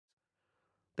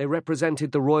They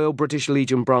represented the Royal British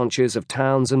Legion branches of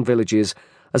towns and villages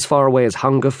as far away as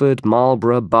Hungerford,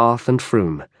 Marlborough, Bath and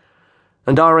Frome,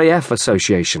 and RAF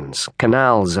associations,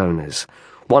 canal zoners,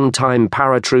 one-time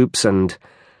paratroops and...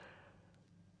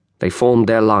 They formed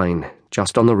their line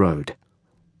just on the road,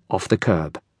 off the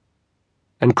curb,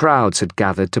 and crowds had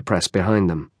gathered to press behind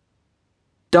them.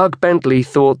 Doug Bentley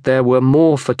thought there were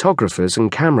more photographers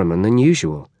and cameramen than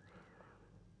usual.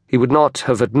 He would not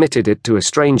have admitted it to a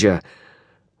stranger,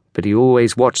 but he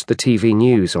always watched the TV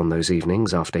news on those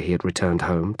evenings after he had returned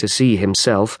home to see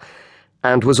himself,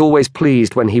 and was always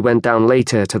pleased when he went down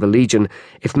later to the Legion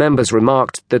if members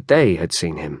remarked that they had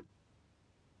seen him.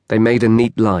 They made a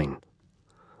neat line.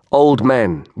 Old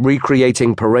men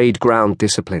recreating parade ground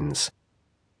disciplines.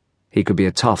 He could be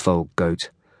a tough old goat,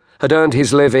 had earned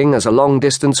his living as a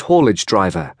long-distance haulage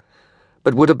driver,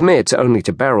 but would admit only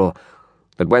to Beryl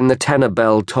that when the tenor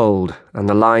bell tolled and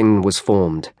the line was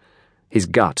formed, his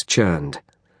gut churned,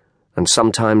 and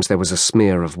sometimes there was a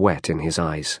smear of wet in his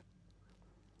eyes.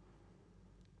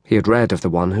 He had read of the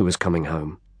one who was coming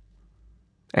home,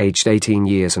 aged 18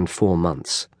 years and 4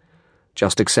 months,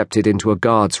 just accepted into a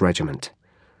guards regiment,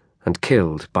 and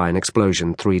killed by an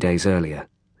explosion 3 days earlier,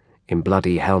 in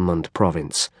bloody Helmand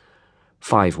province,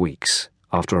 5 weeks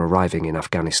after arriving in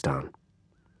Afghanistan.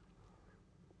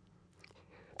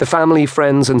 The family,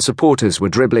 friends and supporters were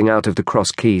dribbling out of the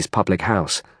Cross Keys public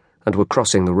house and were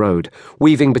crossing the road,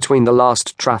 weaving between the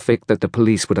last traffic that the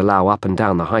police would allow up and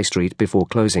down the high street before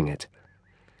closing it.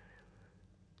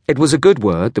 It was a good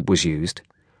word that was used,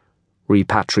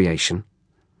 repatriation,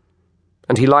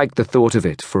 and he liked the thought of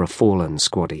it for a fallen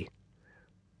squaddy.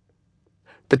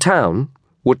 The town,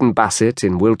 Wootton Bassett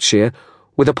in Wiltshire,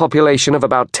 with a population of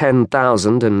about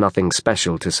 10,000 and nothing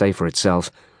special to say for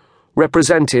itself,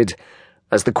 represented,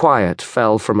 as the quiet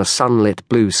fell from a sunlit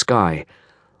blue sky,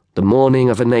 the mourning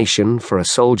of a nation for a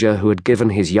soldier who had given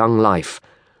his young life,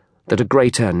 that a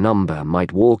greater number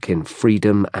might walk in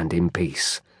freedom and in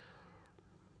peace.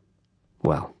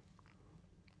 Well,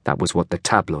 that was what the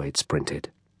tabloids printed.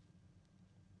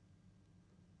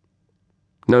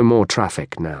 No more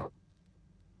traffic now.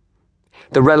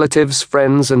 The relatives,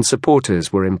 friends and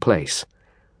supporters were in place,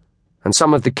 and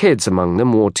some of the kids among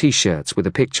them wore T-shirts with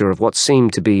a picture of what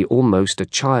seemed to be almost a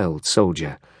child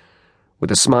soldier,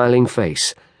 with a smiling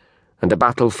face and a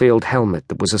battlefield helmet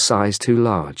that was a size too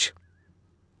large.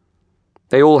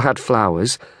 They all had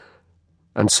flowers,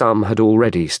 and some had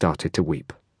already started to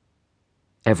weep.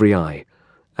 Every eye,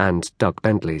 and Doug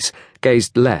Bentley's,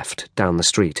 gazed left down the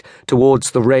street,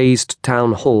 towards the raised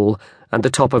town hall and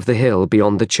the top of the hill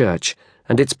beyond the church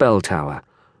and its bell tower,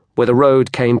 where the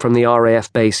road came from the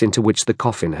RAF base into which the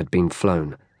coffin had been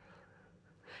flown.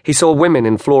 He saw women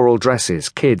in floral dresses,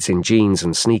 kids in jeans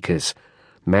and sneakers,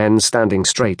 men standing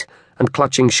straight and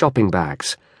clutching shopping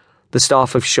bags, the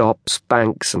staff of shops,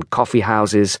 banks and coffee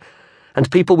houses, and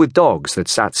people with dogs that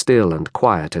sat still and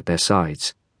quiet at their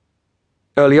sides.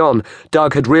 Early on,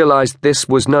 Doug had realized this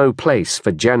was no place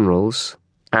for generals,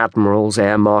 admirals,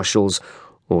 air marshals,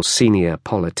 or senior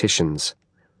politicians.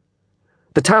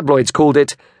 The tabloids called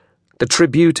it the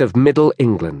Tribute of Middle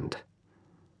England.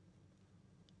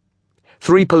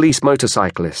 3 police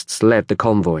motorcyclists led the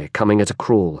convoy, coming at a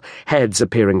crawl, heads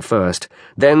appearing first,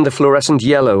 then the fluorescent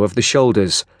yellow of the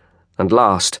shoulders, and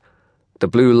last, the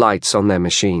blue lights on their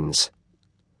machines.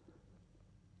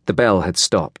 The bell had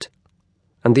stopped,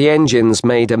 and the engines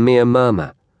made a mere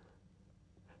murmur,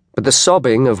 but the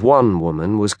sobbing of one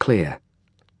woman was clear.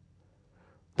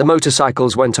 The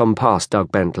motorcycles went on past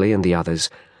Doug Bentley and the others,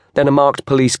 then a marked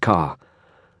police car,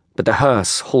 but the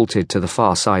hearse halted to the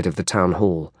far side of the town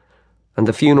hall, and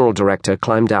the funeral director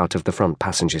climbed out of the front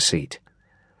passenger seat.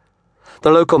 The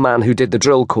local man who did the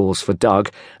drill calls for Doug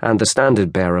and the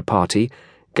standard-bearer party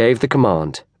gave the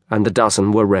command, and the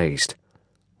dozen were raised.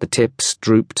 The tips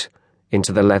drooped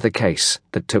into the leather case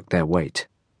that took their weight.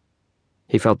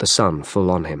 He felt the sun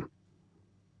full on him,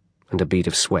 and a bead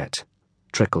of sweat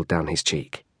trickled down his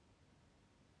cheek.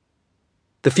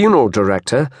 The funeral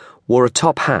director wore a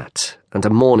top hat and a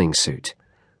morning suit.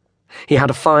 He had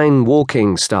a fine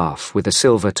walking staff with a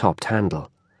silver-topped handle.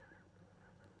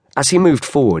 As he moved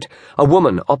forward, a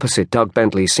woman opposite Doug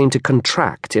Bentley seemed to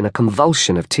contract in a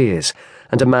convulsion of tears,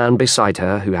 and a man beside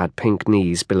her, who had pink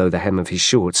knees below the hem of his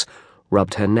shorts,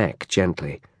 rubbed her neck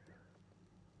gently.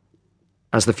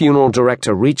 As the funeral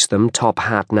director reached them, top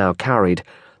hat now carried,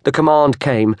 the command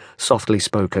came, softly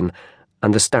spoken,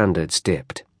 and the standards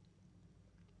dipped.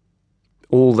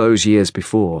 All those years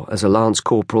before, as a lance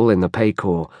corporal in the Pay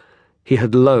Corps, he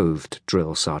had loathed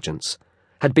drill sergeants,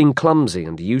 had been clumsy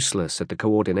and useless at the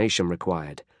coordination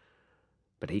required.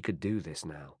 But he could do this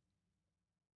now.